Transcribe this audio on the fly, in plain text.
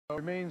The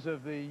remains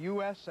of the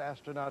U.S.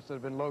 astronauts that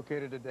have been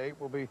located to date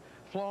will be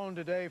flown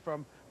today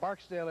from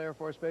Barksdale Air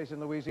Force Base in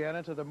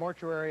Louisiana to the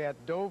mortuary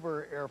at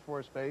Dover Air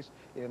Force Base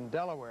in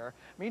Delaware.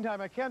 Meantime,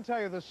 I can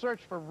tell you the search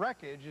for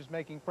wreckage is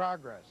making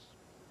progress.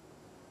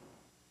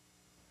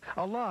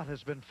 A lot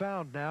has been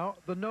found now.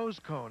 The nose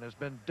cone has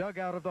been dug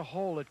out of the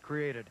hole it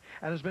created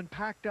and has been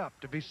packed up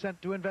to be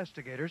sent to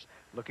investigators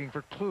looking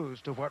for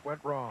clues to what went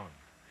wrong.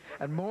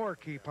 And more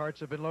key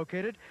parts have been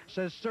located,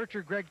 says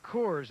searcher Greg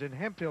Coors in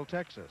Hemphill,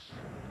 Texas.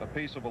 A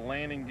piece of a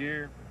landing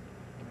gear.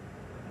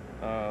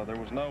 There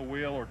was no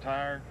wheel or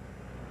tire.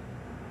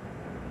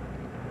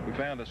 We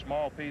found a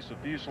small piece of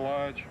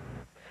fuselage.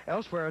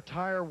 Elsewhere, a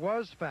tire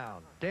was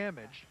found,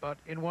 damaged, but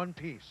in one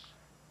piece.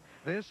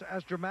 This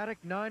as dramatic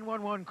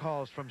 911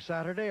 calls from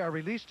Saturday are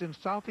released in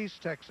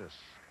southeast Texas.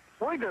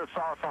 We just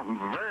saw something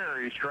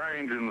very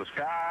strange in the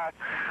sky,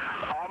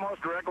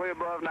 almost directly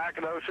above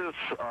Nacogdoches.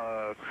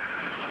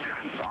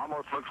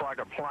 Almost looks like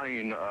a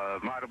plane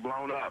might have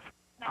blown up.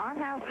 Our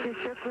house just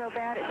shook real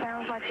bad. It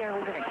sounds like there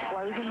was an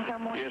explosion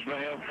somewhere. Yes,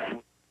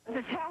 ma'am.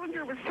 The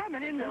Challenger was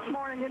coming in this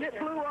morning, and it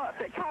blew up.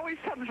 It always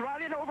comes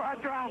right in over our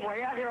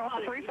driveway out here on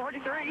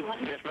 343.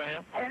 Yes,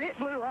 ma'am. And it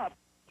blew up.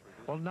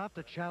 Well, not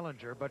the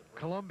Challenger, but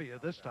Columbia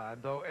this time,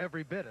 though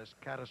every bit as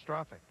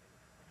catastrophic.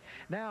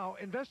 Now,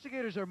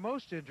 investigators are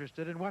most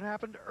interested in what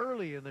happened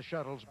early in the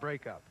shuttle's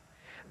breakup.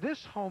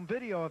 This home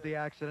video of the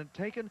accident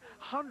taken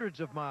hundreds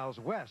of miles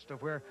west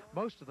of where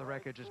most of the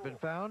wreckage has been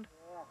found.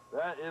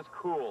 That is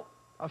cool.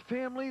 A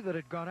family that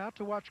had gone out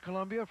to watch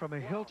Columbia from a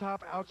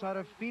hilltop outside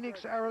of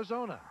Phoenix,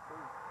 Arizona.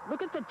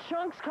 Look at the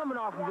chunks coming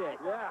off of it.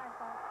 Yeah.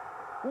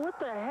 What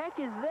the heck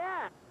is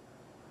that?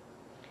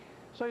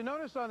 So you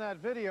notice on that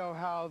video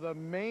how the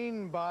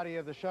main body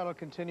of the shuttle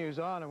continues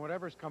on, and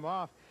whatever's come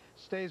off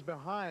stays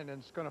behind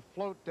and it's going to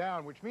float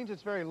down, which means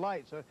it's very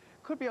light. So it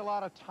could be a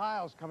lot of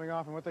tiles coming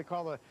off in what they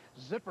call the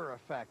zipper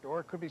effect,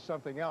 or it could be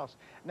something else.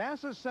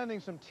 NASA's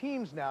sending some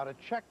teams now to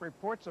check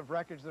reports of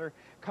wreckage that are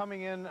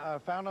coming in,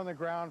 found on the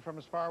ground from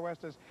as far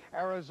west as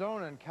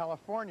Arizona and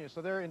California.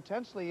 So they're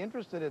intensely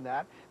interested in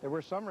that. There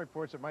were some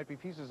reports it might be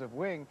pieces of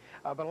wing,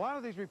 but a lot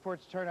of these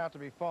reports turn out to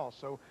be false.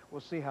 So we'll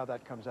see how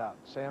that comes out.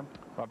 Sam?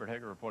 Robert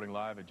Hager reporting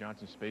live at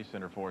Johnson Space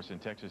Center for us in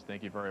Texas.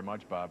 Thank you very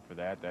much, Bob, for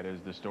that. That is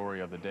the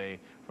story of the day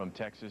from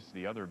Texas.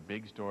 The other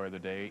big story of the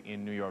day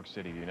in New York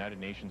City, the United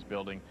Nations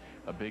building.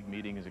 A big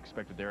meeting is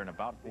expected there in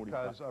about 45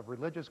 because of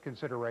religious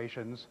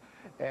considerations,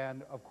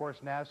 and of course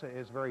NASA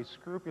is very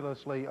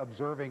scrupulously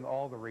observing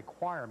all the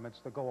requirements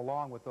that go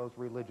along with those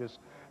religious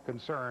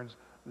concerns.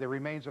 The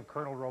remains of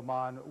Colonel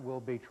Ramon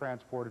will be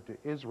transported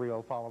to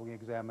Israel following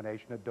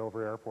examination at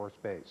Dover Air Force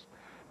Base.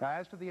 Now,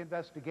 as to the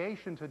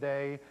investigation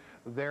today,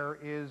 there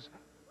is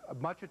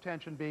much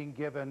attention being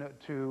given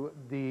to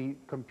the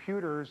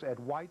computers at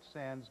White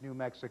Sands, New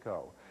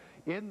Mexico.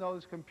 In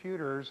those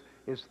computers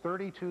is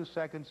 32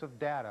 seconds of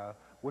data,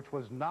 which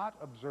was not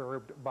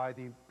observed by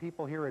the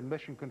people here in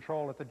Mission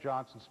Control at the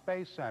Johnson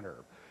Space Center.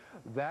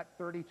 That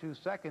 32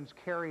 seconds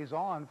carries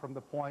on from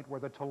the point where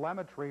the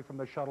telemetry from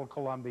the shuttle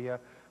Columbia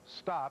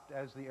stopped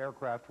as the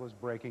aircraft was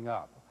breaking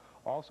up.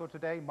 Also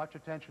today, much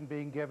attention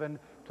being given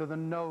to the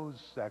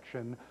nose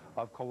section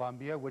of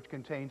Columbia, which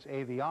contains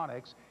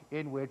avionics,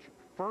 in which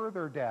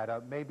further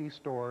data may be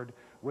stored,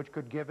 which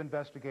could give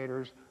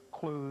investigators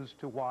clues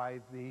to why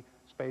the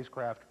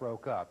spacecraft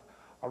broke up.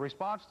 A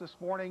response this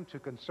morning to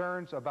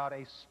concerns about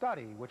a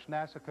study which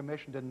NASA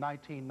commissioned in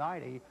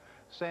 1990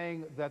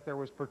 saying that there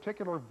was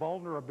particular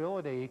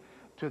vulnerability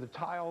to the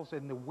tiles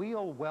in the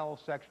wheel well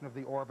section of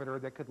the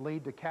orbiter that could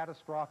lead to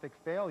catastrophic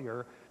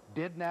failure.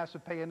 Did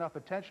NASA pay enough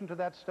attention to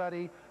that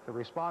study? The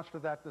response to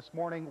that this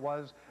morning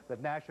was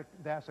that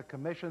NASA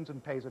commissions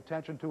and pays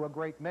attention to a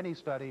great many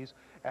studies,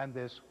 and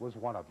this was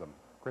one of them.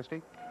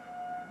 Christy?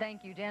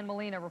 Thank you. Dan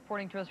Molina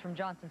reporting to us from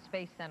Johnson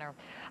Space Center.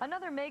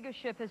 Another mega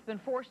ship has been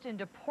forced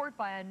into port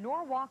by a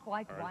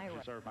Norwalk-like virus.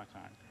 Reserve my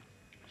time.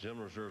 Jim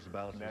reserves the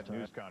balance of that time.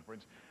 news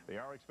conference. They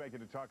are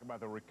expected to talk about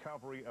the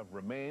recovery of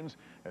remains,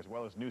 as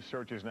well as new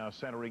searches now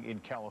centering in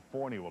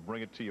California. We'll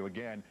bring it to you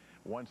again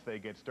once they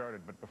get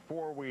started. But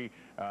before we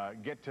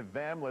get to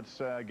them, let's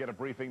get a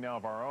briefing now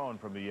of our own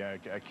from the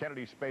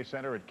Kennedy Space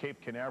Center at Cape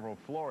Canaveral,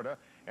 Florida.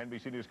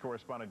 NBC News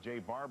correspondent Jay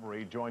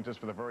Barbary joins us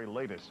for the very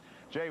latest.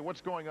 Jay,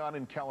 what's going on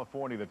in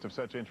California that's of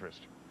such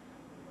interest?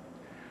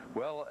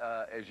 Well,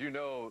 as you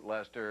know,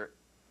 Lester,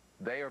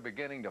 they are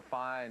beginning to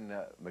find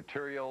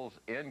materials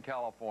in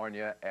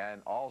California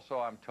and also,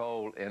 I'm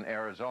told, in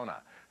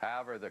Arizona.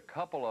 However, the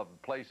couple of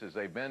places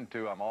they've been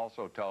to, I'm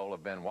also told,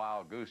 have been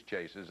wild goose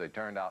chases. They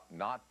turned out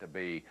not to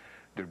be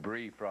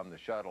debris from the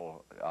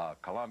shuttle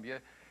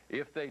Columbia.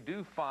 If they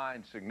do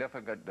find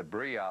significant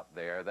debris out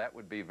there, that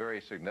would be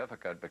very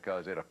significant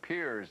because it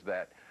appears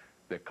that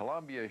the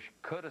Columbia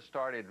could have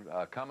started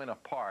coming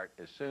apart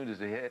as soon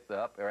as it hit the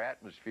upper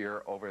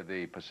atmosphere over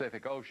the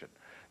Pacific Ocean.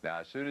 Now,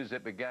 as soon as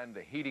it began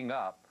to heating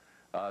up,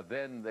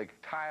 then the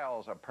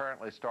tiles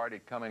apparently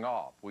started coming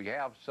off. We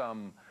have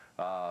some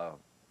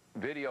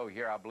video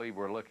here, I believe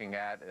we're looking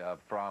at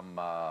from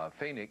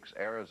Phoenix,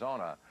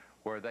 Arizona,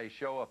 where they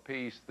show a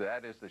piece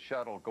that is the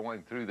shuttle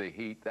going through the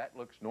heat. That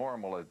looks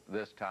normal at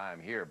this time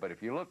here. But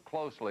if you look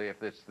closely,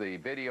 if it's the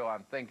video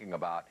I'm thinking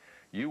about,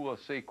 you will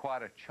see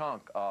quite a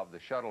chunk of the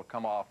shuttle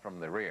come off from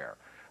the rear.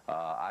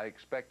 I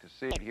expect to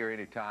see it here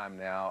any time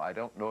now. I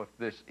don't know if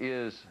this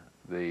is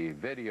the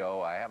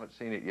video. I haven't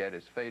seen it yet.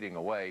 It's fading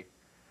away.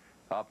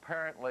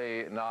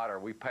 Apparently not, or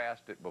we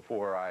passed it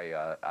before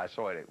I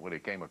saw it when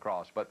it came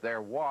across. But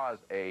there was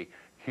a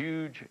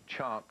huge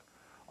chunk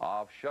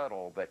of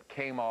shuttle that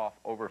came off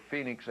over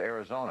Phoenix,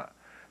 Arizona.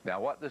 Now,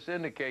 what this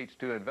indicates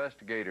to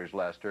investigators,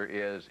 Lester,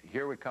 is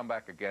here we come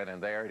back again,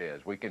 and there it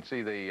is. We can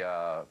see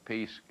the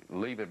piece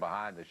leaving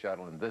behind the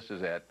shuttle, and this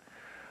is it.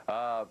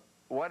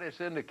 What this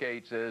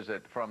indicates is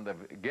that from the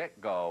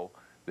get-go,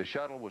 the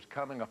shuttle was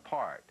coming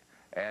apart.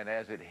 And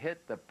as it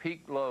hit the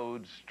peak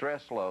loads,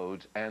 stress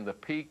loads, and the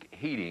peak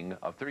heating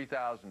of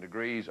 3,000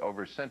 degrees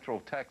over central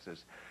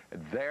Texas,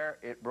 there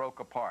it broke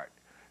apart.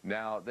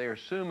 Now, they're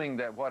assuming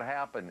that what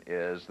happened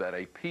is that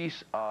a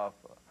piece of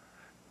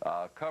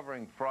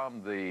covering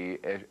from the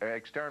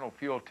external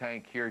fuel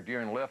tank here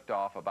during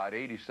liftoff, about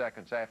 80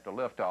 seconds after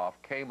liftoff,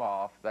 came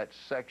off that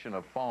section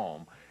of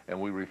foam, and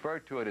we refer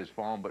to it as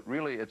foam, but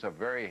really it's a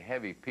very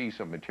heavy piece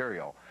of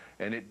material,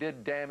 and it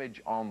did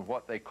damage on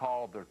what they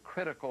call the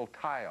critical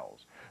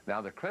tiles.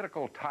 Now, the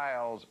critical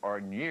tiles are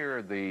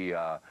near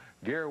the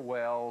gear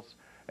wells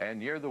and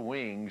near the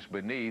wings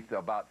beneath.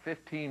 About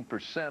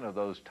 15% of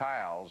those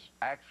tiles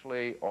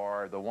actually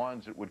are the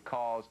ones that would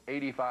cause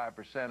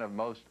 85% of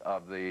most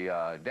of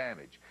the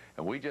damage.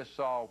 And we just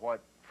saw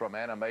what, from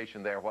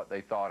animation there, what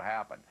they thought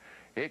happened.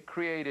 It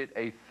created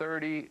a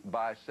 30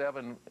 by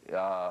 7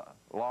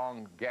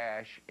 long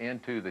gash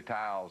into the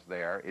tiles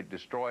there. It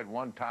destroyed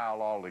one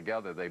tile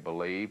altogether, they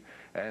believe,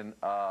 and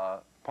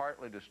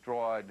partly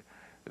destroyed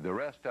the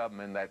rest of them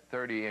in that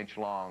 30-inch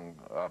long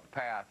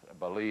path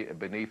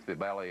beneath the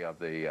belly of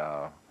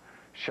the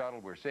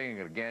shuttle. We're seeing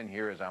it again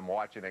here as I'm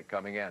watching it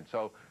coming in.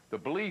 So the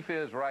belief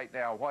is right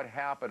now what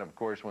happened, of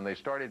course, when they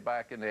started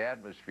back in the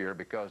atmosphere,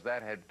 because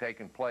that had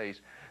taken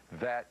place,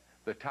 that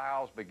the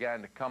tiles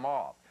began to come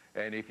off.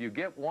 And if you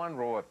get one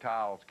row of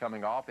tiles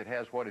coming off, it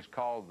has what is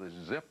called the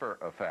zipper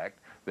effect.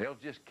 They'll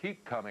just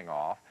keep coming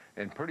off,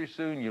 and pretty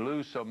soon you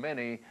lose so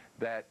many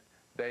that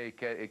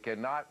it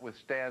cannot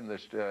withstand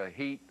this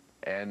heat,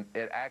 and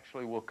it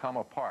actually will come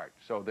apart.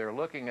 So they're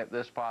looking at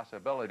this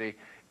possibility.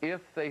 If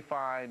they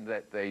find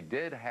that they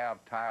did have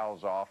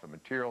tiles off and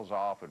materials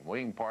off and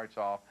wing parts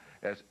off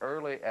as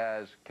early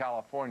as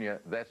California,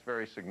 that's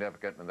very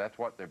significant, and that's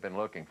what they've been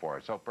looking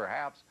for. So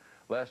perhaps,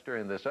 Lester,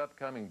 in this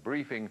upcoming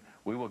briefing,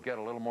 we will get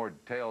a little more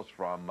details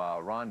from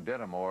Ron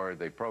Denimore,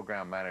 the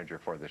program manager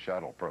for the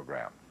shuttle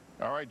program.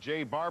 All right,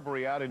 Jay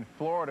Barbary out in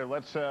Florida.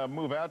 Let's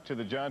move out to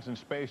the Johnson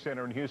Space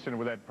Center in Houston,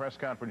 where that press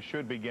conference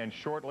should begin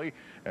shortly.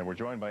 And we're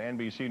joined by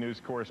NBC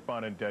News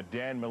correspondent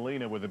Dan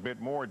Molina with a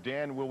bit more.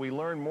 Dan, will we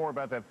learn more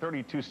about that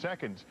 32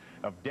 seconds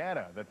of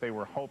data that they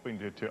were hoping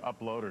to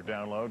upload or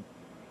download?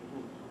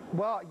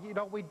 Well, you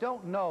know, we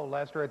don't know,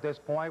 Lester, at this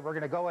point. We're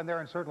going to go in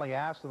there and certainly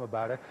ask them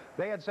about it.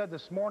 They had said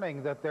this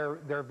morning that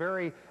they're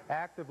very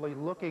actively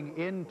looking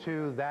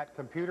into that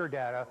computer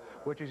data,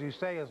 which, as you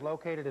say, is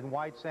located in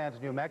White Sands,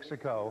 New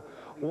Mexico.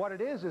 What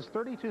it is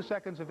 32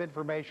 seconds of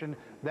information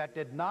that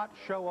did not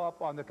show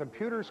up on the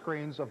computer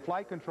screens of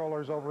flight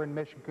controllers over in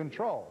Mission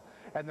Control.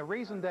 And the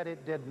reason that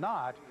it did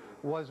not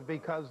was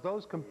because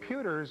those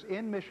computers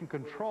in Mission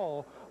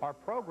Control are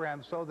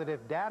programmed so that if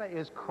data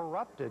is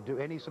corrupted to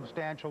any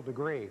substantial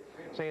degree,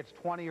 say it's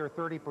 20 or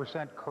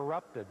 30%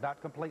 corrupted,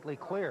 not completely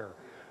clear,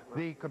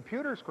 the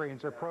computer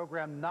screens are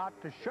programmed not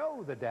to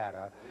show the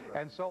data.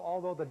 And so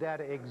although the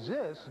data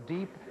exists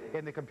deep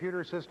in the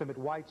computer system at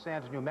White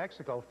Sands, New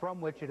Mexico,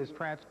 from which it is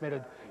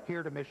transmitted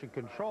here to Mission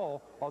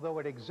Control, although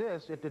it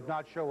exists, it did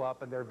not show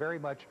up, and they're very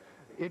much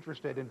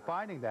interested in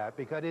finding that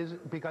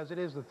because it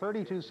is the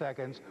 32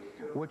 seconds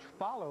which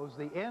follows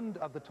the end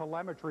of the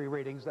telemetry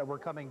readings that were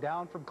coming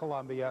down from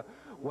Columbia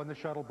when the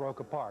shuttle broke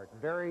apart.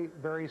 Very,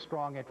 very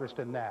strong interest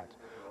in that.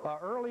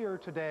 Earlier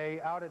today,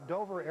 out at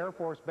Dover Air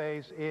Force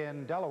Base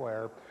in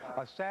Delaware,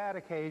 a sad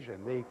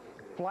occasion. The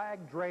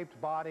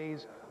flag-draped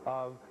bodies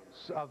of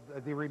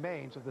the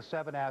remains of the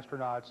 7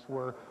 astronauts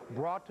were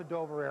brought to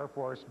Dover Air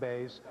Force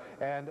Base,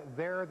 and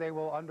there they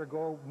will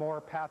undergo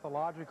more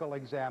pathological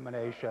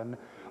examination.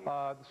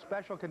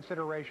 Special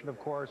consideration, of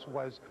course,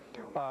 was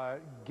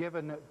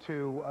given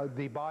to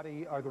the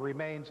body or the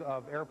remains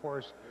of Air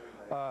Force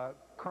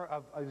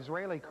of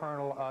Israeli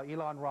Colonel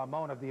Ilan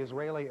Ramon of the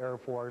Israeli Air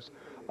Force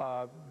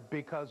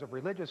because of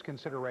religious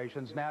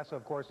considerations. NASA,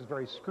 of course, is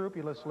very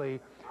scrupulously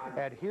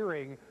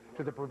adhering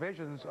to the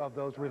provisions of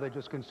those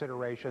religious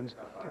considerations.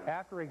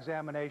 After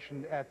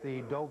examination at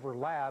the Dover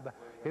lab,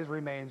 his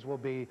remains will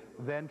be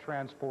then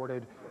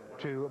transported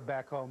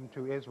back home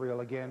to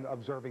Israel, again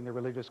observing the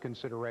religious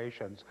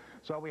considerations.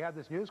 So we have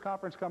this news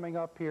conference coming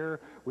up here.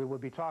 We will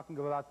be talking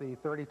about the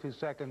 32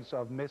 seconds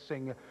of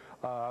missing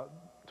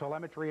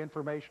telemetry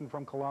information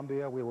from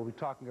Columbia. We will be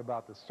talking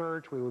about the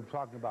search. We will be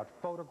talking about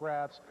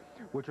photographs,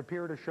 which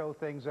appear to show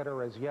things that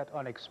are as yet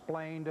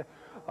unexplained.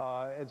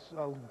 It's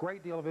a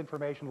great deal of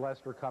information,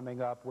 Lester,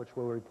 coming up, which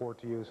we'll report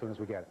to you as soon as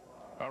we get it.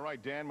 All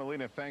right, Dan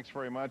Molina, thanks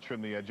very much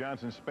from the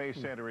Johnson Space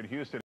Center in Houston.